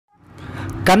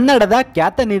ಕನ್ನಡದ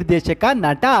ಖ್ಯಾತ ನಿರ್ದೇಶಕ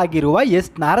ನಟ ಆಗಿರುವ ಎಸ್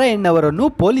ನಾರಾಯಣ್ ಅವರನ್ನು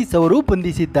ಪೊಲೀಸರು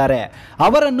ಬಂಧಿಸಿದ್ದಾರೆ.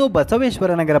 ಅವರನ್ನು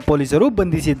ಬಸವೇಶ್ವರನಗರ ಪೊಲೀಸರು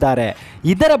ಬಂಧಿಸಿದ್ದಾರೆ.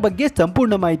 ಇದರ ಬಗ್ಗೆ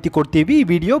ಸಂಪೂರ್ಣ ಮಾಹಿತಿ ಕೊಡ್ತೀವಿ. ಈ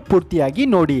ವಿಡಿಯೋ ಪೂರ್ತಿಯಾಗಿ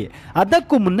ನೋಡಿ.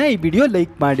 ಅದಕ್ಕೂ ಮುನ್ನ ಈ ವಿಡಿಯೋ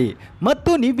ಲೈಕ್ ಮಾಡಿ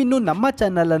ಮತ್ತು ನೀವಿನ್ನು ನಮ್ಮ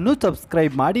ಚಾನಲನ್ನು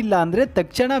ಸಬ್ಸ್ಕ್ರೈಬ್ ಮಾಡಿಲ್ಲ ಅಂದರೆ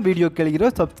ತಕ್ಷಣ ವಿಡಿಯೋ ಕೆಳಗಿರೋ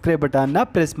ಸಬ್ಸ್ಕ್ರೈಬ್ ಬಟನ್ನ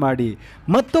ಪ್ರೆಸ್ ಮಾಡಿ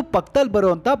ಮತ್ತು ಪಕ್ಕದಲ್ಲಿ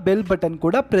ಬರುವಂಥ ಬೆಲ್ ಬಟನ್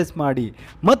ಕೂಡ ಪ್ರೆಸ್ ಮಾಡಿ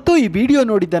ಮತ್ತು ಈ ವಿಡಿಯೋ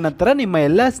ನೋಡಿದ ನಂತರ ನಿಮ್ಮ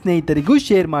ಎಲ್ಲ ಸ್ನೇಹಿತರಿಗೂ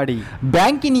ಶೇರ್ ಮಾಡಿ.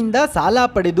 ಬ್ಯಾಂಕಿನಿಂದ ಸಾಲ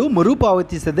ಪಡೆದು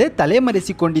ಮರುಪಾವತಿಸದೆ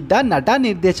ತಲೆಮರೆಸಿಕೊಂಡಿದ್ದ ನಟ,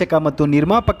 ನಿರ್ದೇಶಕ ಮತ್ತು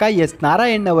ನಿರ್ಮಾಪಕ ಎಸ್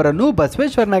ನಾರಾಯಣ್ ಅವರನ್ನು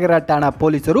ಬಸವೇಶ್ವರನಗರ ಠಾಣಾ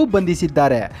ಪೊಲೀಸರು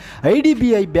ಬಂಧಿಸಿದ್ದಾರೆ.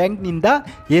 ಐಡಿಬಿಐ ಬ್ಯಾಂಕ್ನಿಂದ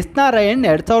ಎಸ್ ನಾರಾಯಣ್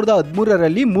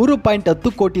 2013ರಲ್ಲಿ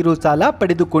 3.10 ಕೋಟಿ ರು ಸಾಲ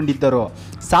ಪಡೆದುಕೊಂಡಿದ್ದರು.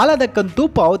 ಸಾಲದ ಕಂತು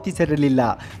ಪಾವತಿಸಿರಲಿಲ್ಲ,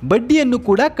 ಬಡ್ಡಿಯನ್ನು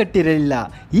ಕೂಡ ಕಟ್ಟಿರಲಿಲ್ಲ.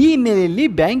 ಈ ಹಿನ್ನೆಲೆಯಲ್ಲಿ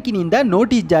ಬ್ಯಾಂಕಿನಿಂದ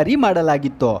ನೋಟಿಸ್ ಜಾರಿ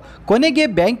ಮಾಡಲಾಗಿತ್ತು. ಕೊನೆಗೆ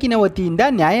ಬ್ಯಾಂಕಿನ ವತಿಯಿಂದ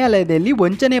ನ್ಯಾಯಾಲಯದಲ್ಲಿ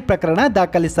ವಂಚನೆ ಪ್ರಕರಣ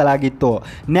ದಾಖಲಿಸಲಾಗಿತ್ತು.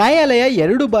 ನ್ಯಾಯಾಲಯ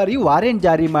 2 ಬಾರಿ ವಾರೆಂಟ್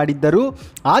ಜಾರಿ ಮಾಡಿದ್ದರೂ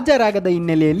ಹಾಜರಾಗದ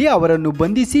ಹಿನ್ನೆಲೆಯಲ್ಲಿ ಅವರನ್ನು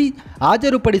ಬಂಧಿಸಿ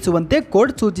ಹಾಜರುಪಡಿಸುವಂತೆ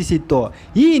ಕೋರ್ಟ್ ಸೂಚಿಸಿತ್ತು.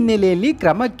 ಈ ಹಿನ್ನೆಲೆಯಲ್ಲಿ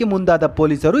ಕ್ರಮಕ್ಕೆ ಮುಂದಾದ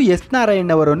ಪೊಲೀಸರು ಎಸ್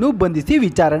ನಾರಾಯಣ್ ಅವರನ್ನು ಬಂಧಿಸಿ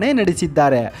ವಿಚಾರಣೆ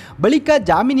ನಡೆಸಿದ್ದಾರೆ. ಬಳಿಕ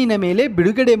ಜಾಮೀನಿನ ಮೇಲೆ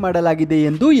ಬಿಡುಗಡೆ ಮಾಡಲಾಗಿದೆ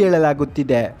ಎಂದು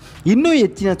ಹೇಳಲಾಗುತ್ತಿದೆ. ಇನ್ನೂ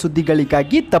ಹೆಚ್ಚಿನ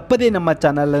ಸುದ್ದಿಗಳಿಗಾಗಿ ತಪ್ಪದೇ ನಮ್ಮ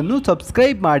ಚಾನಲನ್ನು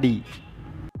ಸಬ್ಸ್ಕ್ರೈಬ್ ಮಾಡಿ.